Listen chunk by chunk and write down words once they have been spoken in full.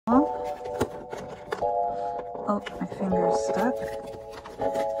Oh, my finger's stuck.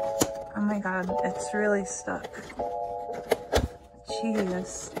 Oh my god, it's really stuck.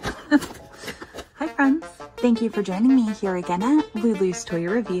 Jeez. Hi friends! Thank you for joining me here again at Lulu's Toy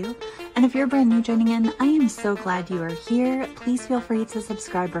Review. And if you're brand new joining in, I am so glad you are here. Please feel free to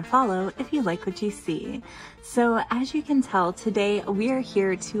subscribe or follow if you like what you see. So as you can tell, today we are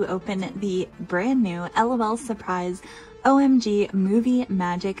here to open the brand new LOL Surprise O.M.G Movie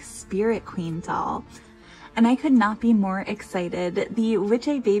Magic Spirit Queen doll. And I could not be more excited. The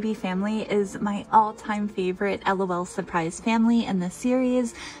Witchay Babay family is my all-time favorite LOL Surprise family in the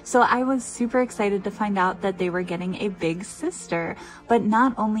series, so I was super excited to find out that they were getting a big sister. But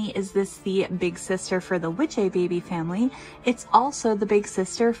not only is this the big sister for the Witchay Babay family, it's also the big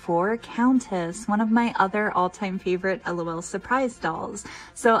sister for Countess, one of my other all-time favorite LOL Surprise dolls.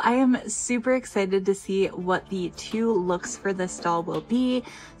 So I am super excited to see what the two looks for this doll will be.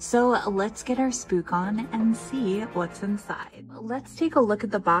 So let's get our spook on and see what's inside. Let's take a look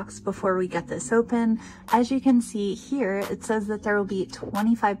at the box before we get this open. As you can see here, it says that there will be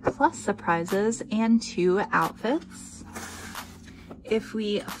 25 plus surprises and 2 outfits. If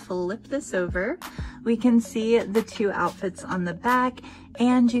we flip this over, we can see the 2 outfits on the back,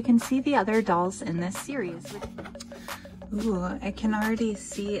 and you can see the other dolls in this series. Ooh, I can already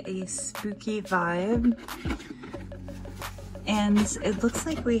see a spooky vibe. And it looks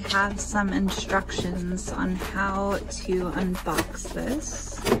like we have some instructions on how to unbox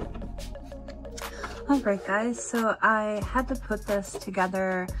this. Alright guys, so I had to put this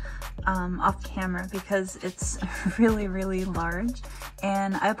together off camera because it's really large,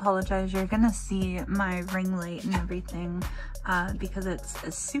 and I apologize, you're gonna see my ring light and everything because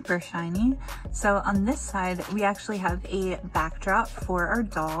it's super shiny. So on this side we actually have a backdrop for our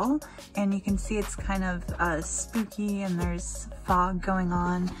doll, and you can see it's kind of spooky and there's fog going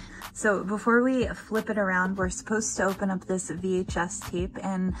on. So before we flip it around, we're supposed to open up this VHS tape,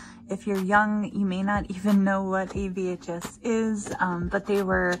 and if you're young you may not even know what a VHS is, but they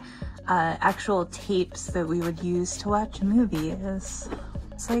were actual tapes that we would use to watch movies.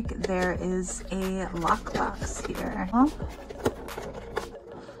 Looks like there is a lockbox here.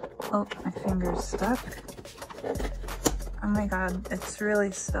 Oh, my finger's stuck. Oh my god, it's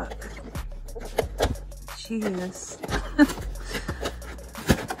really stuck. Jeez.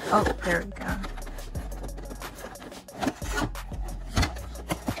 Oh, there we go.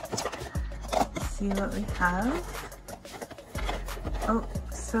 Let's see what we have. Oh,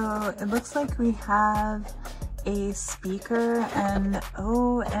 so it looks like we have a speaker, and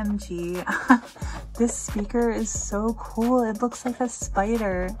O.M.G. This speaker is so cool. It looks like a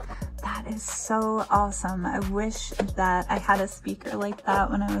spider. That is so awesome. I wish that I had a speaker like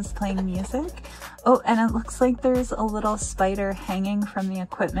that when I was playing music. Oh, and it looks like there's a little spider hanging from the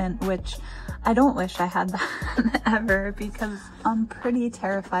equipment, which I don't wish I had that ever because I'm pretty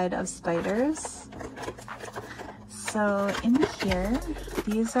terrified of spiders. So in here,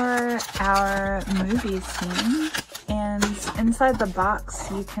 these are our movie scenes, and inside the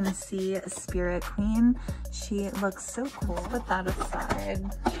box you can see a Spirit Queen. She looks so cool. Put that aside.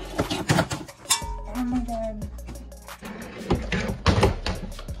 Oh my god.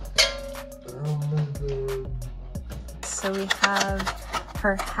 So we have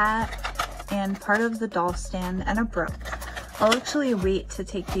her hat and part of the doll stand and a brook. I'll actually wait to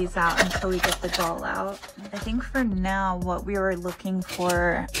take these out until we get the doll out. I think for now what we were looking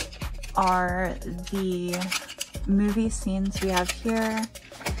for are the movie scenes we have here,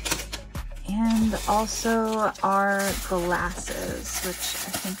 and also our glasses, which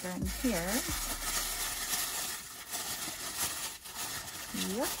I think are in here.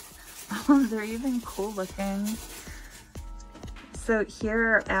 Yep. Oh, they're even cool looking. So here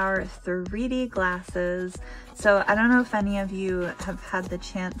are our 3D glasses. So I don't know if any of you have had the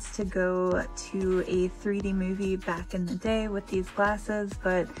chance to go to a 3D movie back in the day with these glasses,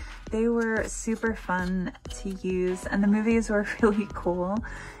 but they were super fun to use and the movies were really cool.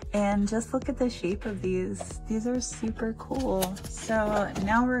 And just look at the shape of these. These are super cool. So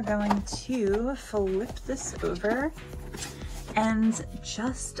now we're going to flip this over. And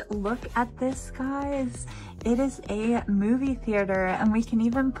just look at this, guys. It is a movie theater, and we can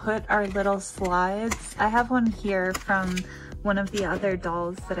even put our little slides. I have one here from one of the other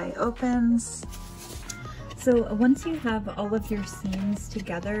dolls that I opened. So once you have all of your seams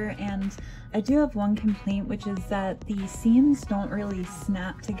together, and I do have one complaint, which is that the seams don't really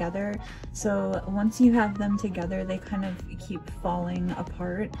snap together. So once you have them together, they kind of keep falling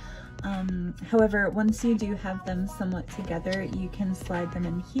apart. However, once you do have them somewhat together, you can slide them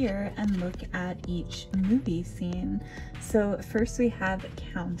in here and look at each movie scene. So first we have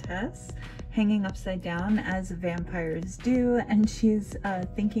Countess hanging upside down as vampires do, and she's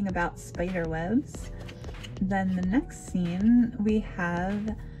thinking about spider webs. Then the next scene we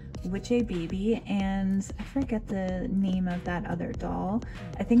have Witchay Babay, and I forget the name of that other doll.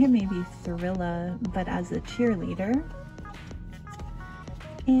 I think it may be Thrilla, but as a cheerleader.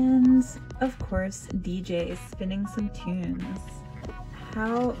 And of course, DJ spinning some tunes.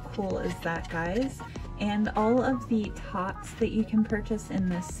 How cool is that, guys? And all of the tots that you can purchase in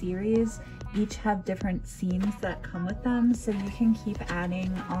this series each have different scenes that come with them, so you can keep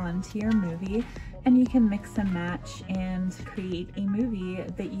adding on to your movie, and you can mix and match and create a movie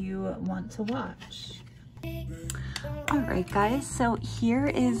that you want to watch. Alright guys, so here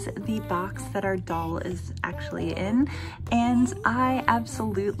is the box that our doll is actually in, and I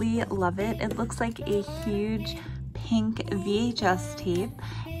absolutely love it. It looks like a huge pink VHS tape,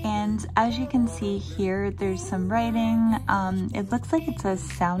 and as you can see here, there's some writing. It looks like it says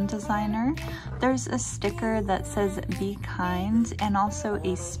sound designer. There's a sticker that says be kind, and also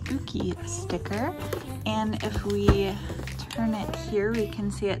a spooky sticker. And if we turn it here, we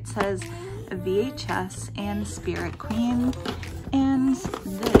can see it says VHS and Spirit Queen. And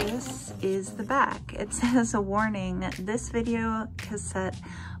this is the back. It says a warning, this video cassette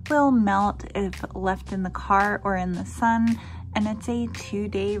will melt if left in the car or in the sun, and it's a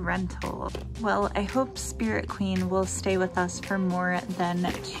 2-day rental. Well, I hope Spirit Queen will stay with us for more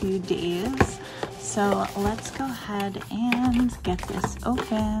than 2 days. So let's go ahead and get this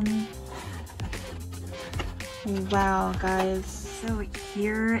open. Wow, guys. So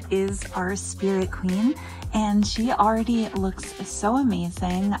here is our Spirit Queen, and she already looks so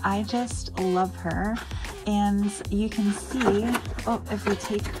amazing. I just love her. And you can see, oh, if we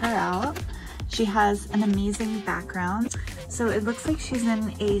take her out, she has an amazing background. So it looks like she's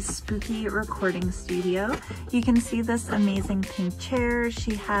in a spooky recording studio. You can see this amazing pink chair.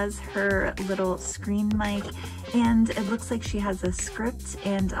 She has her little screen mic, and it looks like she has a script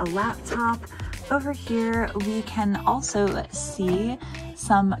and a laptop. Over here, we can also see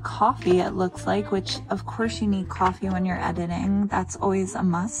some coffee, it looks like, which of course you need coffee when you're editing. That's always a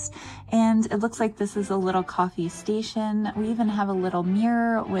must. And it looks like this is a little coffee station. We even have a little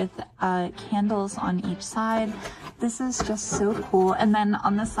mirror with candles on each side. This is just so cool. And then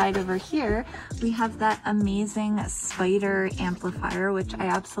on the side over here, we have that amazing spider amplifier, which I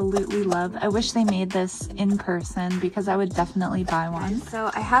absolutely love. I wish they made this in person because I would definitely buy one.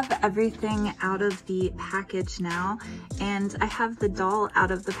 So I have everything out of the package now, and I have the doll out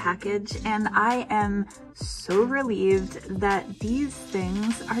of the package, and I am so relieved that these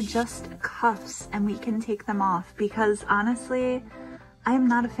things are just cuffs and we can take them off, because honestly, I am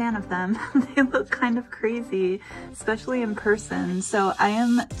not a fan of them. They look kind of crazy, especially in person. So I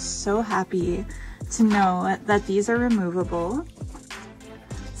am so happy to know that these are removable.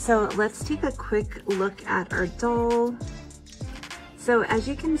 So let's take a quick look at our doll. So as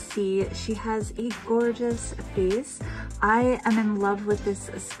you can see, she has a gorgeous face. I am in love with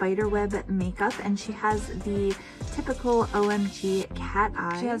this spiderweb makeup, and she has the typical O.M.G cat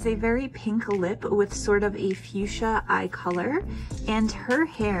eye. She has a very pink lip with sort of a fuchsia eye color, and her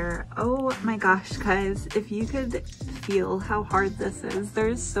hair, oh my gosh guys, if you could feel how hard this is.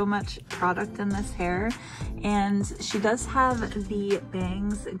 There's so much product in this hair, and she does have the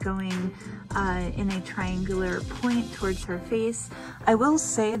bangs going in a triangular point towards her face. I will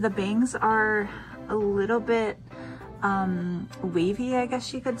say the bangs are a little bit wavy, I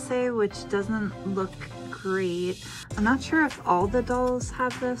guess you could say, which doesn't look great. I'm not sure if all the dolls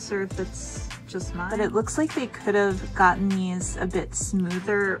have this or if it's just mine, but it looks like they could have gotten these a bit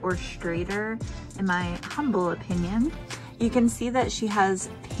smoother or straighter, in my humble opinion. You can see that she has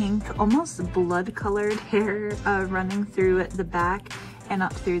pink, almost blood-colored hair running through the back and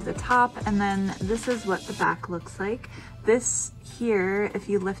up through the top, and then this is what the back looks like. This here, if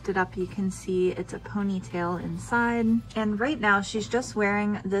you lift it up, you can see it's a ponytail inside. And right now she's just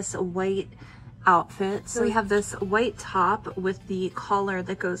wearing this white outfit. So we have this white top with the collar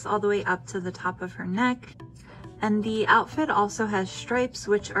that goes all the way up to the top of her neck. And the outfit also has stripes,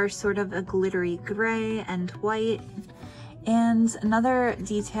 which are sort of a glittery gray and white. And another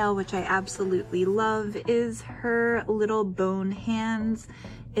detail which I absolutely love is her little bone hands.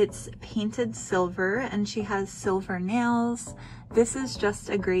 It's painted silver and she has silver nails. This is just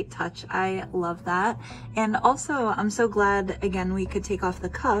a great touch. I love that. And also, I'm so glad, again, we could take off the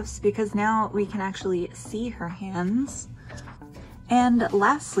cuffs because now we can actually see her hands. And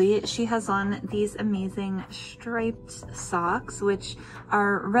lastly, she has on these amazing striped socks, which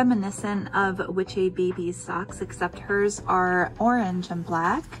are reminiscent of Witchay Babay's socks, except hers are orange and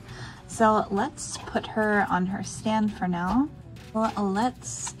black. So let's put her on her stand for now. Well,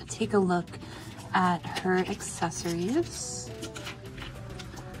 let's take a look at her accessories.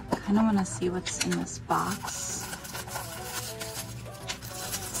 I kind of want to see what's in this box.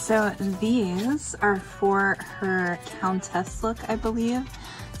 So these are for her countess look, I believe.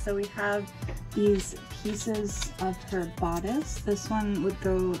 So we have these pieces of her bodice. This one would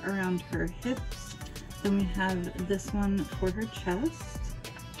go around her hips. Then we have this one for her chest.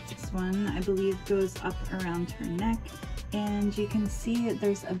 This one, I believe, goes up around her neck. And you can see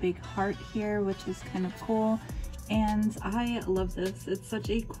there's a big heart here, which is kind of cool. And I love this. It's such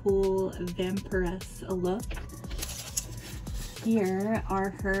a cool vampiress look. Here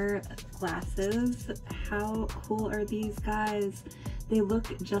are her glasses. How cool are these guys? They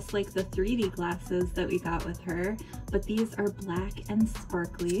look just like the 3D glasses that we got with her, but these are black and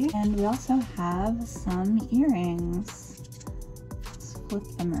sparkly. And we also have some earrings. Let's flip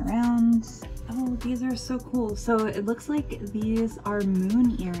them around. Oh, these are so cool. So it looks like these are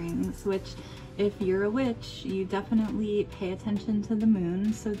moon earrings, which if you're a witch, you definitely pay attention to the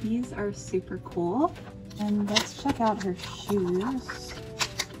moon. So these are super cool. And let's check out her shoes.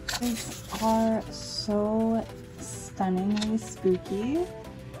 These are so stunningly spooky.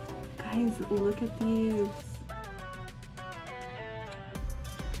 Guys, look at these.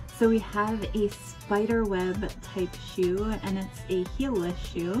 So we have a spider web type shoe, and it's a heelless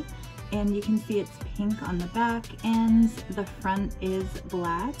shoe. And you can see it's pink on the back and the front is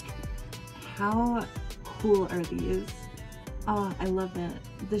black. How cool are these? Oh, I love it.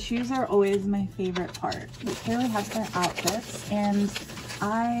 The shoes are always my favorite part. But here we have their outfits, and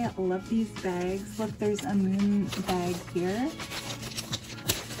I love these bags. Look, there's a moon bag here.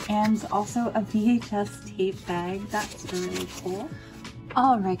 And also a VHS tape bag. That's really cool.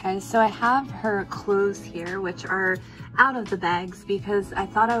 Alright guys, so I have her clothes here, which are out of the bags because I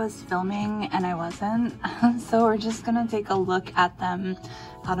thought I was filming and I wasn't. So we're just gonna take a look at them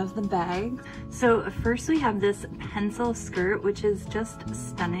out of the bag. So first we have this pencil skirt, which is just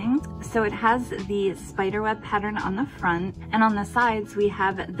stunning. So it has the spiderweb pattern on the front, and on the sides we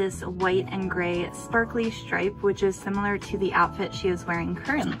have this white and gray sparkly stripe, which is similar to the outfit she is wearing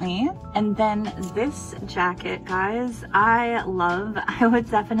currently. And then this jacket, guys, I love. I would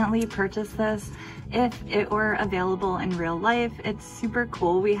definitely purchase this if it were available in real life. It's super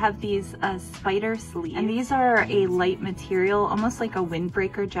cool. We have these spider sleeves, and these are a light material, almost like a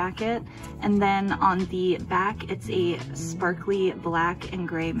windbreaker jacket. And then on the back, it's a sparkly black and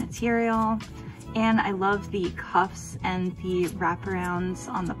gray material. And I love the cuffs and the wraparounds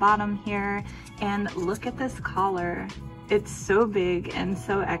on the bottom here. And look at this collar. It's so big and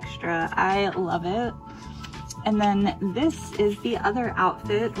so extra. I love it. And then this is the other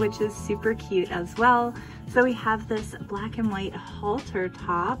outfit, which is super cute as well. So we have this black and white halter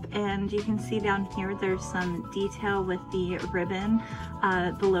top, and you can see down here there's some detail with the ribbon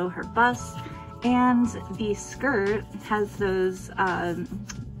below her bust. And the skirt has those, I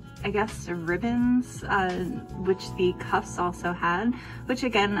guess, ribbons, which the cuffs also had, which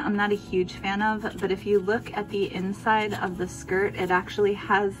again, I'm not a huge fan of, but if you look at the inside of the skirt, it actually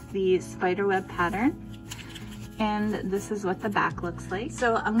has the spiderweb pattern. And this is what the back looks like.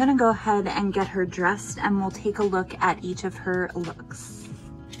 So I'm gonna go ahead and get her dressed and we'll take a look at each of her looks.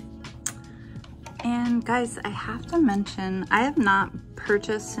 And guys, I have to mention, I have not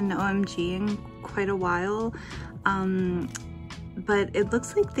purchased an O.M.G in quite a while, but it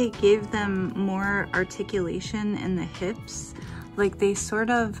looks like they gave them more articulation in the hips. Like they sort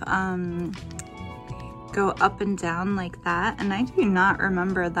of go up and down like that. And I do not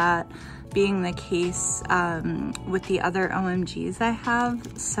remember that being the case with the other O.M.Gs I have.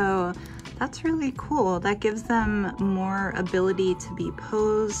 So that's really cool. That gives them more ability to be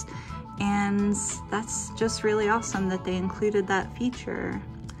posed, and that's just really awesome that they included that feature.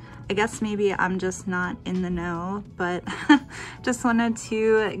 I guess maybe I'm just not in the know, but just wanted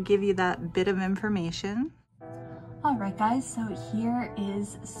to give you that bit of information. Alright guys, so here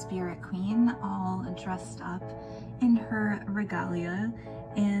is Spirit Queen all dressed up in her regalia,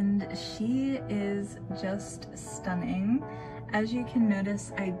 and she is just stunning. As you can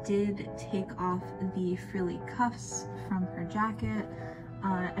notice, I did take off the frilly cuffs from her jacket.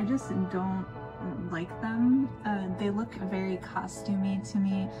 I just don't like them. They look very costumey to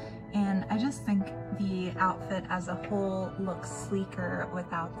me, and I just think the outfit as a whole looks sleeker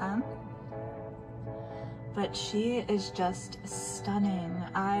without them. But she is just stunning.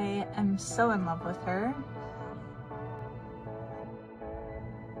 I am so in love with her.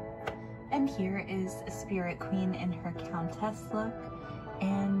 And here is Spirit Queen in her Countess look,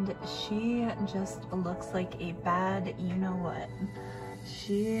 and she just looks like a bad you-know-what.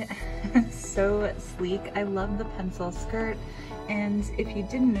 She is so sleek. I love the pencil skirt, and if you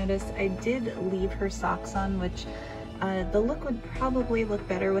didn't notice, I did leave her socks on, which the look would probably look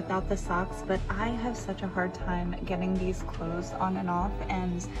better without the socks, but I have such a hard time getting these clothes on and off,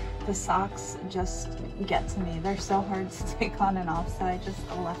 and the socks just get to me. They're so hard to take on and off, so I just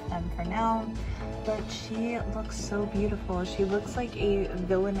left them for now. But she looks so beautiful. She looks like a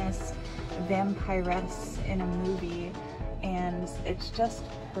villainous vampiress in a movie, and it's just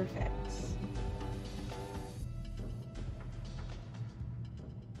perfect.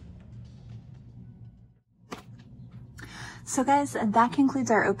 So guys, that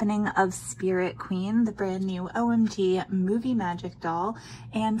concludes our opening of Spirit Queen, the brand new O.M.G movie magic doll.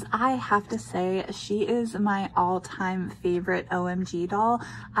 And I have to say, she is my all-time favorite O.M.G doll.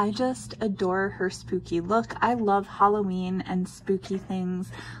 I just adore her spooky look. I love Halloween and spooky things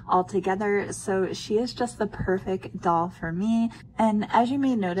all together, so she is just the perfect doll for me. And as you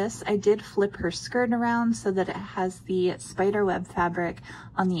may notice, I did flip her skirt around so that it has the spiderweb fabric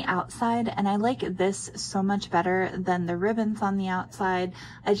on the outside, and I like this so much better than the ribbons on the outside.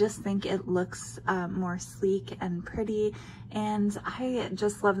 I just think it looks more sleek and pretty, and I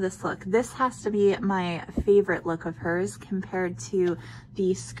just love this look. This has to be my favorite look of hers compared to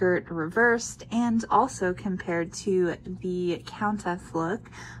the skirt reversed, and also compared to the Countess look.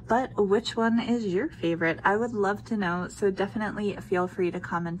 But which one is your favorite? I would love to know, so definitely feel free to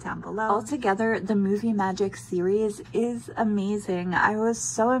comment down below. Altogether, the Movie Magic series is amazing. I was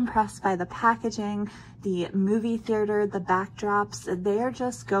so impressed by the packaging, the movie theater, the backdrops. They are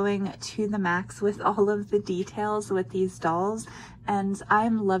just going to the max with all of the details with these dolls, and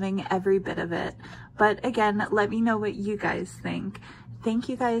I'm loving every bit of it. But again, let me know what you guys think. Thank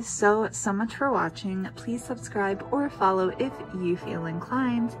you guys so much for watching. Please subscribe or follow if you feel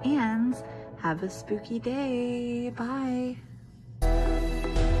inclined, and have a spooky day. Bye.